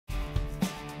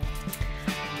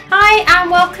Hi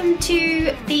and welcome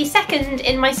to the second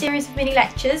in my series of mini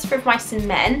lectures for Mice and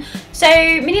Men. So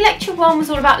mini lecture 1 was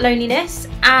all about loneliness,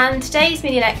 and today's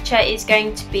mini lecture is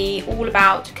going to be all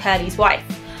about Curly's wife.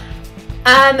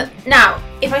 Now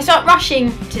if I start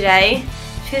rushing today,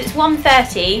 because it's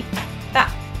 1:30,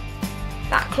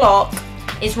 that clock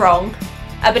is wrong,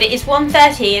 but it is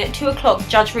 1:30 and at 2 o'clock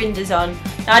Judge Rinder's on.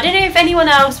 Now I don't know if anyone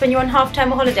else, when you're on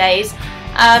half-term holidays,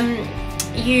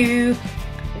 you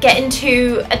get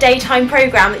into a daytime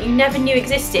programme that you never knew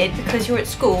existed because you're at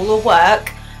school or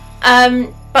work,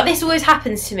 but this always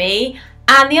happens to me.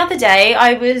 And the other day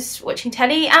I was watching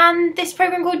telly and this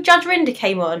programme called Judge Rinder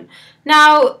came on.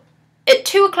 Now at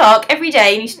 2 o'clock every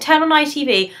day you need to turn on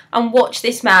ITV and watch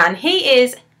this man. He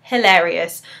is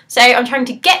hilarious. So I'm trying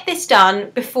to get this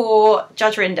done before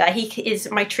Judge Rinder. He is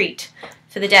my treat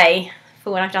for the day,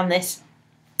 for when I've done this.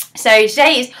 So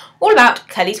today is all about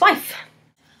Curly's wife.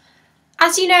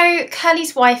 As you know,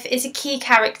 Curly's wife is a key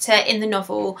character in the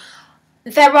novel.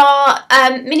 There are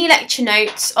mini lecture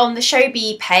notes on the Show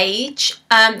B page.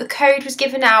 The code was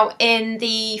given out in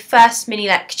the first mini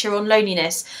lecture on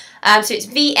loneliness. So it's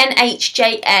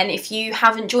VNHJN if you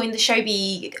haven't joined the Show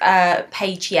B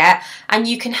page yet, and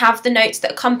you can have the notes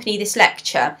that accompany this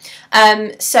lecture.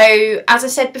 So as I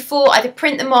said before, either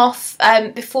print them off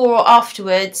before or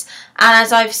afterwards, and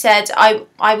as I've said,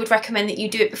 I would recommend that you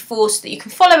do it before so that you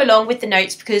can follow along with the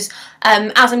notes, because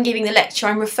as I'm giving the lecture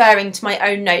I'm referring to my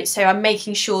own notes, so I'm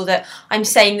making sure that I'm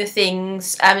saying the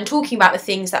things and talking about the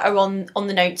things that are on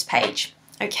the notes page.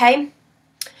 Okay.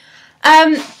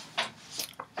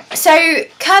 So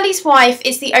Curly's wife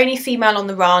is the only female on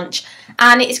the ranch,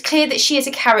 and it is clear that she is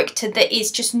a character that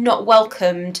is just not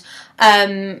welcomed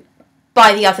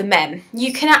by the other men.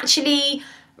 You can actually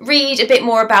read a bit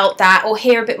more about that or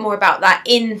hear a bit more about that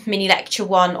in mini lecture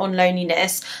 1 on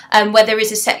loneliness, where there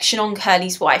is a section on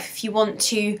Curly's wife if you want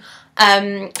to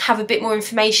have a bit more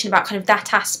information about kind of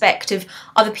that aspect of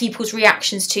other people's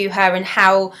reactions to her and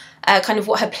how kind of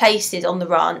what her place is on the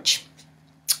ranch.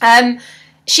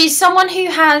 She's someone who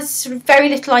has sort of very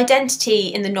little identity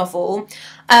in the novel.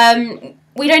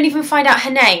 We don't even find out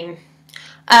her name.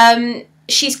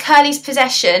 She's Curly's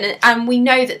possession, and we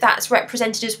know that that's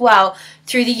represented as well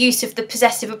through the use of the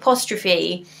possessive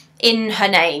apostrophe in her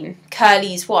name,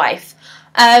 Curly's wife.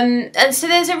 And so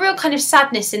there's a real kind of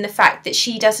sadness in the fact that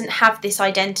she doesn't have this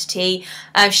identity.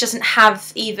 She doesn't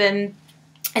have even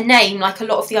a name like a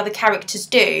lot of the other characters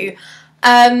do.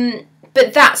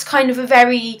 But that's kind of a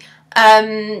very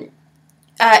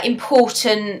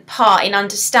important part in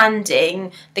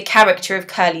understanding the character of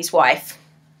Curly's wife.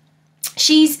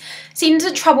 She's seen as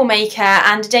a troublemaker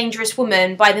and a dangerous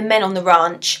woman by the men on the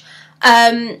ranch,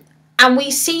 and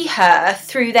we see her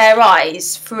through their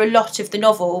eyes for a lot of the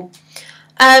novel.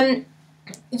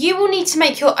 You will need to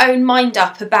make your own mind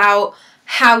up about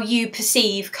how you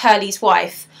perceive Curly's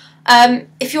wife.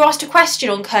 If you're asked a question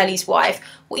on Curly's wife,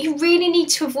 what you really need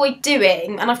to avoid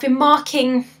doing, and I've been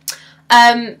marking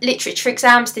literature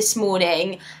exams this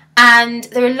morning, and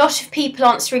there are a lot of people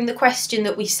answering the question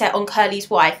that we set on Curly's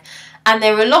wife, and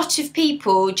there are a lot of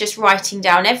people just writing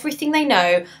down everything they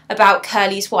know about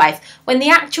Curly's wife, when the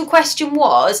actual question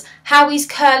was, how is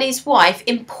Curly's wife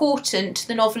important to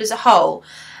the novel as a whole?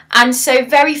 And so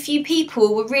very few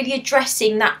people were really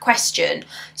addressing that question.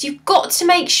 So you've got to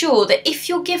make sure that if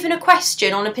you're given a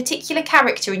question on a particular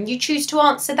character and you choose to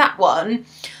answer that one,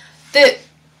 that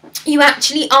you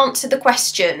actually answer the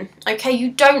question, okay?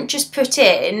 You don't just put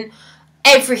in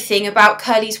everything about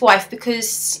Curly's wife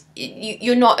because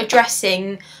you're not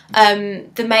addressing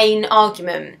the main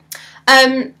argument.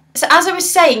 So as I was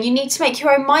saying, you need to make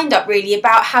your own mind up really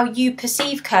about how you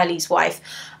perceive Curly's wife,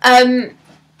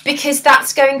 because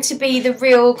that's going to be the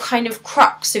real kind of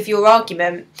crux of your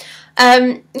argument.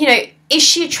 You know, is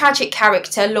she a tragic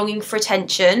character longing for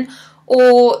attention?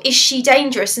 Or is she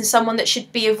dangerous and someone that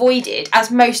should be avoided,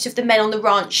 as most of the men on the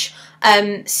ranch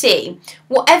see?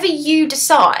 Whatever you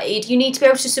decide, you need to be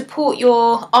able to support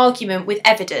your argument with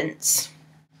evidence.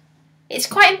 It's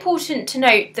quite important to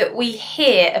note that we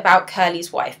hear about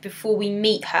Curly's wife before we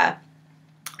meet her.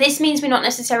 This means we're not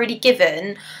necessarily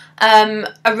given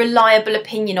a reliable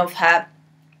opinion of her.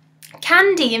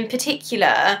 Candy in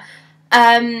particular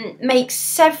makes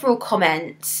several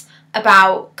comments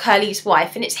about Curly's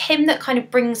wife, and it's him that kind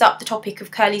of brings up the topic of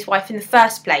Curly's wife in the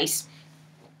first place.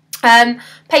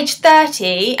 Page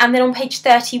 30 and then on page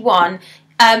 31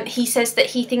 he says that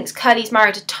he thinks Curly's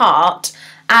married a tart,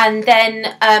 and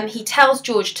then he tells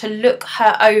George to look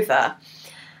her over.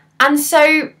 And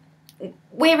so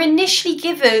we're initially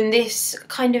given this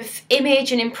kind of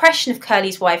image and impression of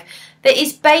Curly's wife that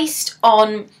is based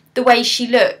on the way she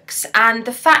looks, and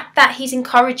the fact that he's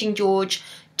encouraging George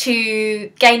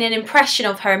to gain an impression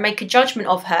of her and make a judgment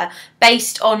of her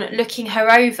based on looking her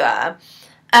over,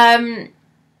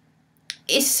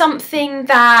 is something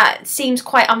that seems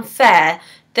quite unfair.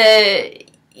 They're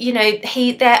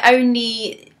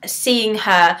only seeing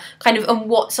her kind of on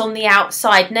what's on the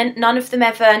outside. None of the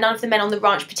men on the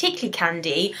ranch, particularly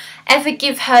Candy, ever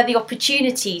give her the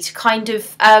opportunity to kind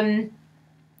of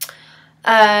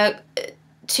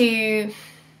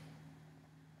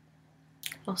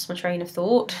lost my train of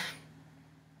thought,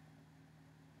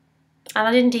 and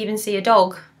I didn't even see a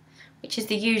dog, which is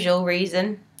the usual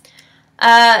reason.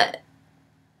 I'll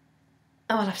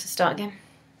have to start again.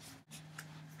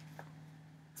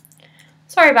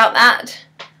 Sorry about that.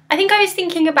 I think I was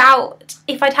thinking about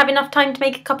if I'd have enough time to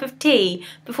make a cup of tea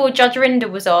before Judge Rinder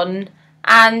was on,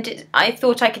 and I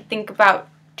thought I could think about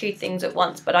two things at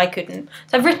once, but I couldn't.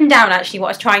 So I've written down actually what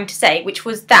I was trying to say, which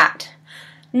was that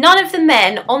none of the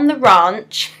men on the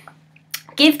ranch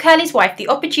give Curly's wife the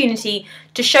opportunity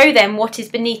to show them what is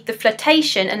beneath the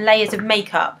flirtation and layers of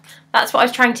makeup. That's what I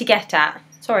was trying to get at.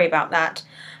 Sorry about that.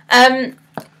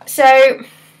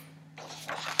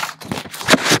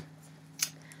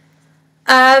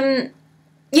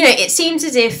 It seems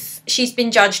as if she's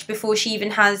been judged before she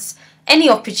even has any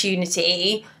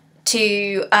opportunity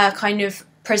to kind of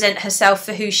present herself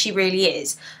for who she really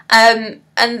is. And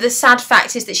the sad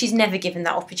fact is that she's never given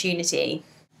that opportunity.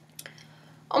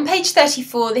 On page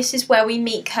 34, this is where we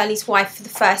meet Curly's wife for the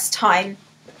first time,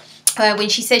 when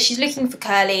she says she's looking for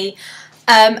Curly,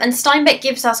 and Steinbeck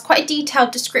gives us quite a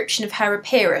detailed description of her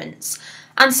appearance.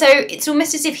 And so it's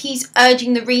almost as if he's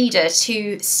urging the reader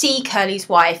to see Curly's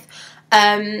wife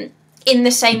in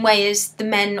the same way as the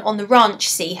men on the ranch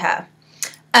see her.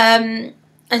 At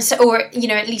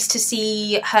least to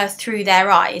see her through their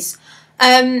eyes.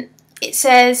 It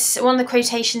says, one of the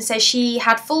quotations says, she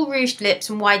had full rouged lips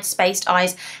and wide-spaced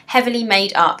eyes, heavily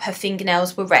made up, her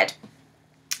fingernails were red.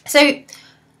 So,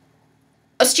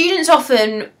 students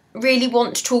often really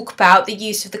want to talk about the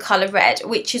use of the colour red,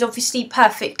 which is obviously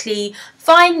perfectly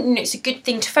fine, it's a good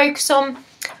thing to focus on,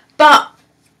 but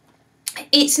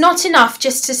it's not enough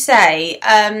just to say,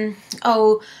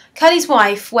 Curly's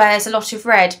wife wears a lot of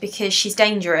red because she's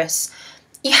dangerous.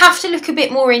 You have to look a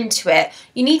bit more into it.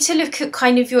 You need to look at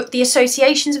kind of the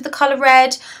associations of the colour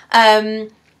red,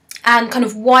 and kind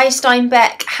of why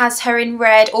Steinbeck has her in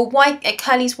red, or why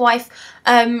Curly's wife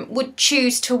would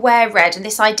choose to wear red, and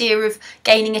this idea of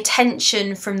gaining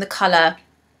attention from the colour,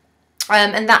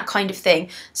 and that kind of thing.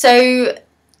 So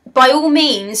by all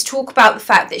means talk about the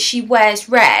fact that she wears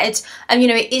red, and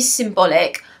it is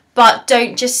symbolic, but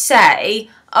don't just say,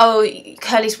 oh,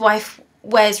 Curly's wife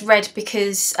wears red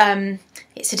because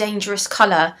it's a dangerous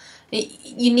colour.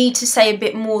 You need to say a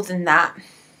bit more than that.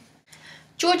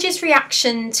 George's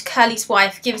reaction to Curly's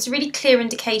wife gives a really clear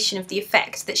indication of the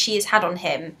effect that she has had on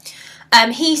him.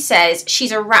 He says,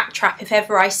 she's a rat trap if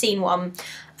ever I seen one.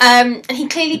 And he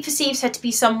clearly perceives her to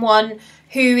be someone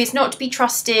who is not to be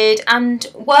trusted, and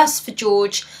worse for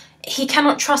George, he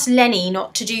cannot trust Lenny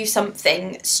not to do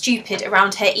something stupid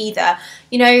around her either.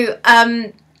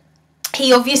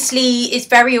 He obviously is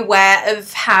very aware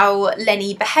of how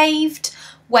Lenny behaved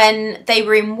when they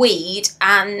were in Weed,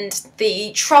 and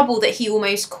the trouble that he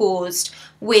almost caused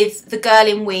with the girl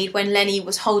in Weed when Lenny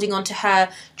was holding onto her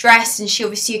dress, and she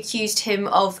obviously accused him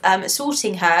of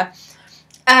assaulting her.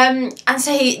 And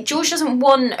so George doesn't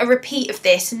want a repeat of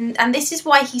this, and this is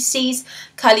why he sees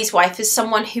Curly's wife as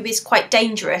someone who is quite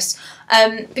dangerous,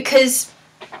 because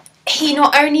he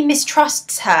not only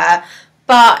mistrusts her,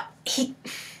 but he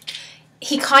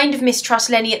kind of mistrusts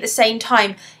Lenny at the same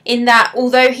time, in that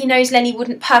although he knows Lenny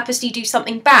wouldn't purposely do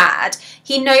something bad,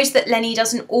 he knows that Lenny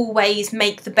doesn't always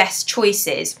make the best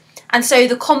choices. And so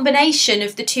the combination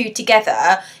of the two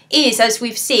together is, as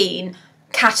we've seen,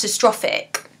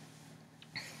 catastrophic.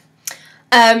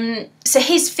 So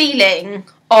his feeling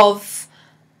of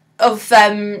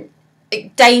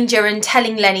danger and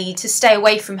telling Lenny to stay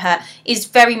away from her is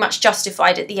very much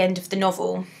justified at the end of the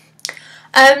novel.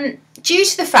 Due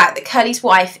to the fact that Curly's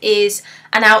wife is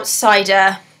an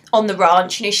outsider on the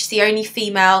ranch, she's the only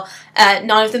female,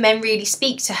 none of the men really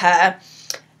speak to her,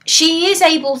 she is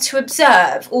able to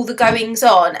observe all the goings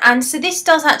on, and so this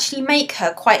does actually make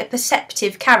her quite a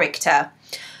perceptive character.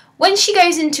 When she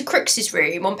goes into Crooks's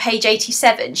room on page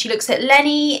 87, she looks at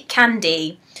Lenny,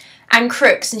 Candy and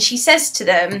Crooks, and she says to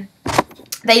them,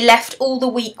 they left all the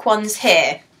weak ones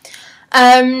here.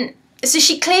 So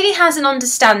she clearly has an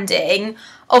understanding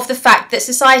of the fact that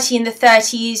society in the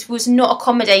 30s was not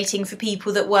accommodating for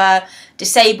people that were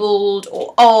disabled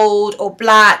or old or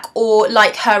black or,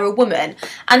 like her, a woman.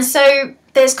 And so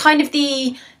there's kind of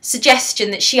the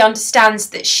suggestion that she understands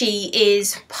that she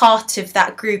is part of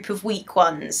that group of weak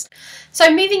ones. So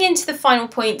moving into the final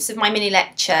points of my mini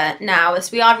lecture now,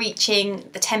 as we are reaching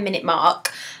the 10-minute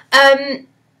mark.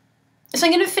 So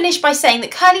I'm going to finish by saying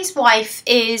that Curley's wife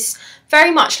is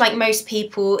very much like most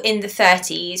people in the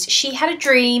 30s. She had a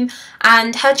dream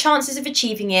and her chances of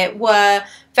achieving it were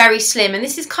very slim. And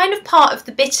this is kind of part of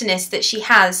the bitterness that she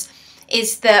has,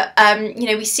 is that, you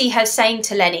know, we see her saying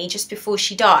to Lenny just before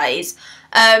she dies,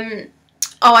 oh,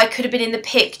 I could have been in the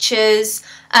pictures.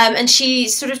 And she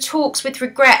sort of talks with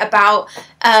regret about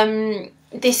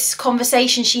this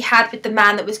conversation she had with the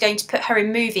man that was going to put her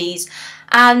in movies.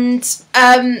 And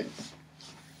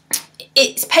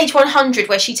it's page 100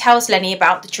 where she tells Lenny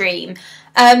about the dream.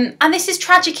 And this is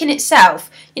tragic in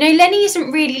itself. You know, Lenny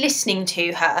isn't really listening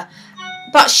to her,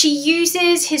 but she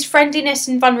uses his friendliness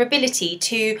and vulnerability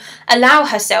to allow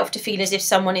herself to feel as if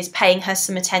someone is paying her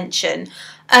some attention.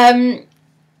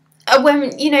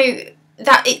 When, you know,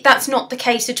 that's not the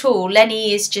case at all.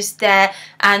 Lenny is just there,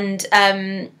 and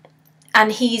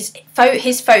his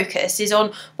focus is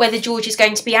on whether George is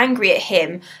going to be angry at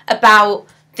him about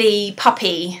the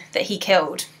puppy that he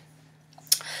killed.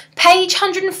 Page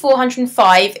 104,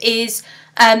 105 is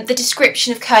the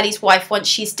description of Curley's wife once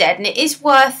she's dead, and it is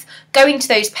worth going to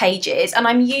those pages, and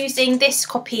I'm using this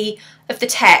copy of the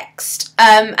text,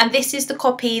 and this is the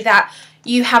copy that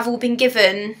you have all been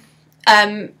given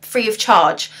free of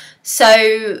charge.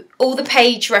 So all the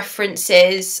page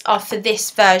references are for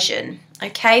this version,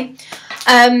 okay?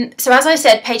 So as I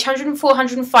said, page 104,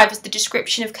 105 is the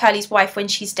description of Curley's wife when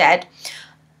she's dead.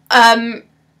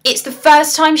 It's the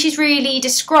first time she's really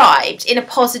described in a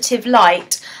positive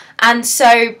light, and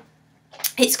so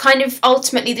it's kind of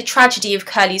ultimately the tragedy of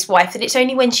Curley's wife, that it's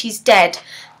only when she's dead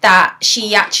that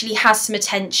she actually has some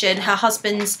attention. Her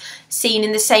husband's seen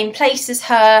in the same place as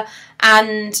her,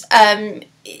 and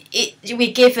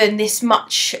we're given this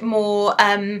much more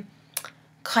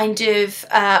kind of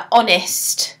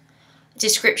honest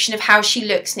description of how she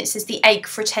looks, and it says the ache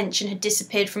for attention had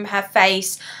disappeared from her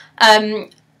face.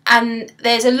 And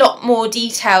there's a lot more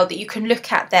detail that you can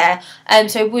look at there,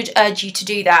 so I would urge you to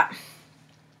do that.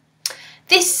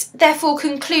 This therefore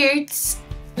concludes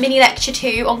mini lecture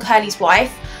 2 on Curley's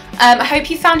wife. I hope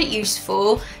you found it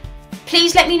useful.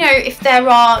 Please let me know if there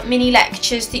are mini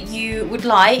lectures that you would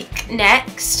like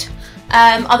next.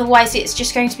 Otherwise it's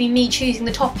just going to be me choosing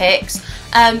the topics.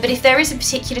 But if there is a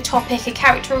particular topic, a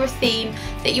character or a theme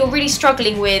that you're really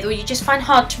struggling with, or you just find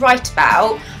hard to write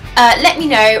about, let me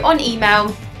know on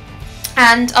email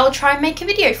and I'll try and make a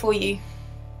video for you.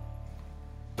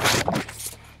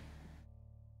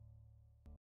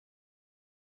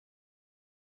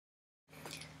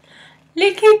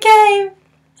 Look who came!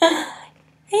 Are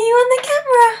you on the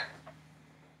camera?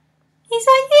 Is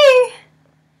that you?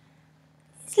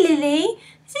 It's Lily.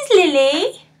 This is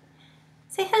Lily.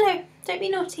 Say hello. Don't be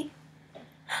naughty.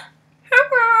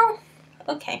 Hello.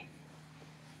 Okay.